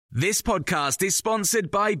This podcast is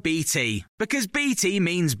sponsored by BT, because BT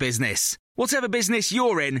means business. Whatever business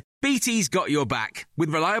you're in, BT's got your back, with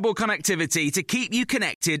reliable connectivity to keep you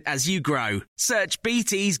connected as you grow. Search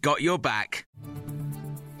BT's got your back.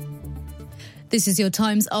 This is your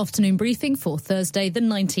Times afternoon briefing for Thursday, the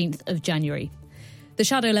 19th of January. The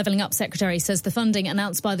Shadow Levelling Up Secretary says the funding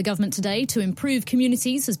announced by the government today to improve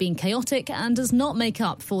communities has been chaotic and does not make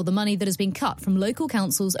up for the money that has been cut from local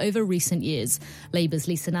councils over recent years. Labour's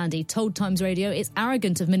Lisa Nandy told Times Radio it's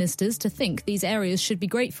arrogant of ministers to think these areas should be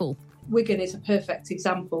grateful. Wigan is a perfect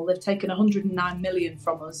example. They've taken 109 million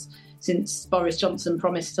from us since Boris Johnson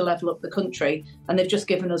promised to level up the country, and they've just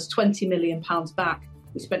given us £20 million back.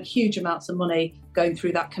 We spent huge amounts of money going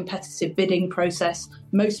through that competitive bidding process.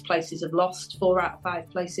 Most places have lost. 4 out of 5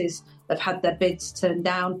 places have had their bids turned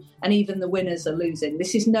down, and even the winners are losing.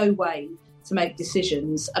 This is no way to make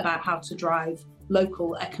decisions about how to drive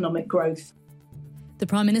local economic growth. The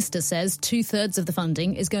Prime Minister says 2/3 of the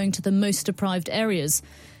funding is going to the most deprived areas.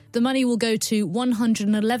 The money will go to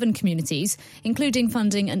 111 communities, including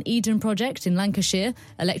funding an Eden project in Lancashire,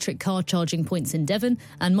 electric car charging points in Devon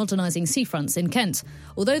and modernising seafronts in Kent.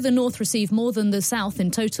 Although the North receive more than the South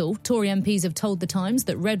in total, Tory MPs have told The Times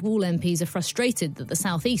that Red Wall MPs are frustrated that the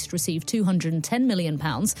South East received £210 million,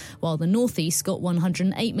 while the North East got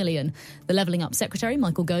 £108 million. The Levelling Up Secretary,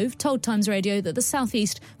 Michael Gove, told Times Radio that the South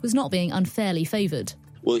East was not being unfairly favoured.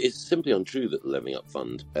 Well, it's simply untrue that the Levelling Up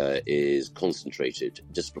Fund is concentrated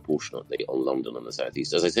disproportionately on London and the South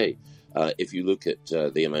East. As I say, if you look at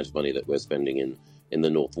the amount of money that we're spending in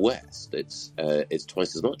the North West, it's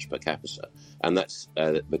twice as much per capita. And that's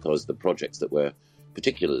because the projects that we're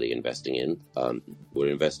particularly investing in, we're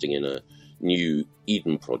investing in a new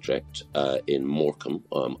Eden project in Morecambe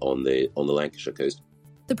on the Lancashire coast.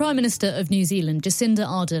 The Prime Minister of New Zealand, Jacinda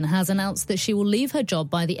Ardern, has announced that she will leave her job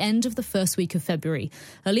by the end of the first week of February.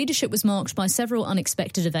 Her leadership was marked by several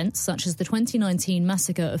unexpected events, such as the 2019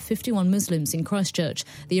 massacre of 51 Muslims in Christchurch,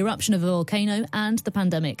 the eruption of a volcano and the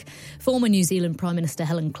pandemic. Former New Zealand Prime Minister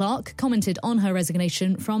Helen Clark commented on her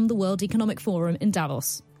resignation from the World Economic Forum in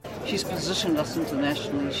Davos. She's positioned us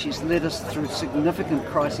internationally. She's led us through significant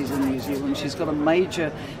crises in New Zealand. She's got a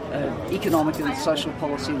major economic and social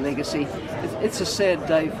policy legacy. It's a sad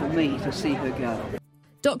day for me to see her go.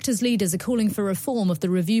 Doctors' leaders are calling for reform of the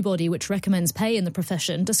review body which recommends pay in the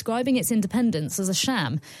profession, describing its independence as a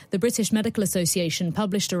sham. The British Medical Association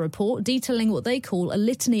published a report detailing what they call a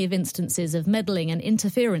litany of instances of meddling and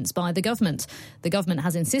interference by the government. The government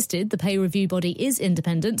has insisted the pay review body is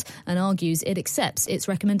independent and argues it accepts its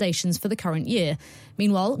recommendations for the current year.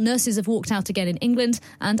 Meanwhile, nurses have walked out again in England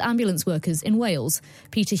and ambulance workers in Wales.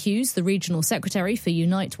 Peter Hughes, the regional secretary for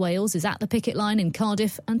Unite Wales, is at the picket line in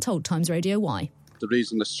Cardiff and told Times Radio why. The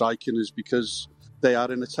reason they're striking is because they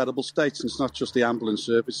are in a terrible state. And it's not just the ambulance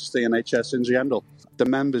service, it's the NHS in general. The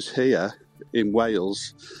members here in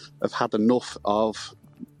Wales have had enough of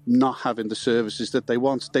not having the services that they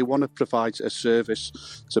want. They want to provide a service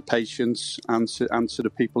to patients and to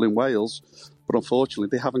the people in Wales, but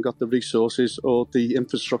unfortunately they haven't got the resources or the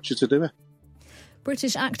infrastructure to do it.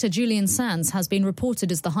 British actor Julian Sands has been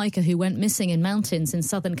reported as the hiker who went missing in mountains in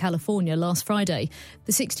Southern California last Friday.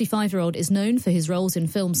 The 65-year-old is known for his roles in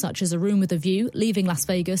films such as A Room with a View, Leaving Las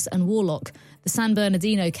Vegas and Warlock. The San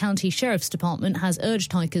Bernardino County Sheriff's Department has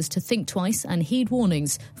urged hikers to think twice and heed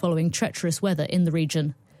warnings following treacherous weather in the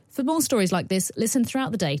region. For more stories like this, listen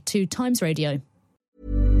throughout the day to Times Radio.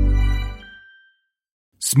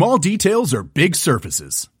 Small details are big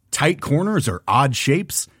surfaces. Tight corners are odd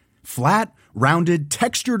shapes. Flat, rounded,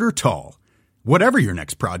 textured, or tall. Whatever your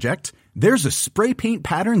next project, there's a spray paint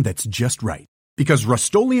pattern that's just right. Because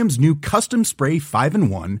Rust-Oleum's new Custom Spray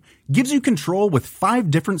 5-in-1 gives you control with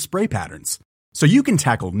 5 different spray patterns. So you can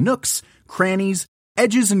tackle nooks, crannies,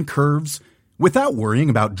 edges, and curves without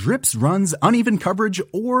worrying about drips, runs, uneven coverage,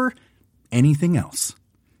 or anything else.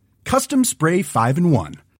 Custom Spray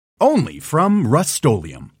 5-in-1. Only from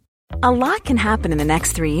Rust-Oleum. A lot can happen in the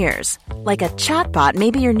next 3 years. Like a chatbot may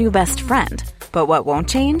be your new best friend. But what won't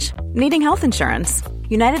change? Needing health insurance.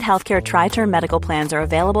 United Healthcare Tri-Term Medical Plans are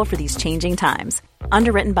available for these changing times.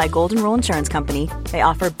 Underwritten by Golden Rule Insurance Company, they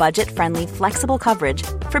offer budget-friendly, flexible coverage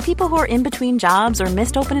for people who are in between jobs or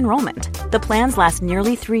missed open enrollment. The plans last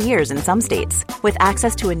nearly 3 years in some states, with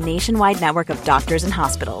access to a nationwide network of doctors and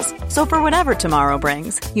hospitals. So for whatever tomorrow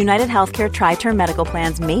brings, United Healthcare Tri-Term Medical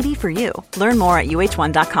Plans may be for you. Learn more at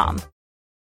uh1.com.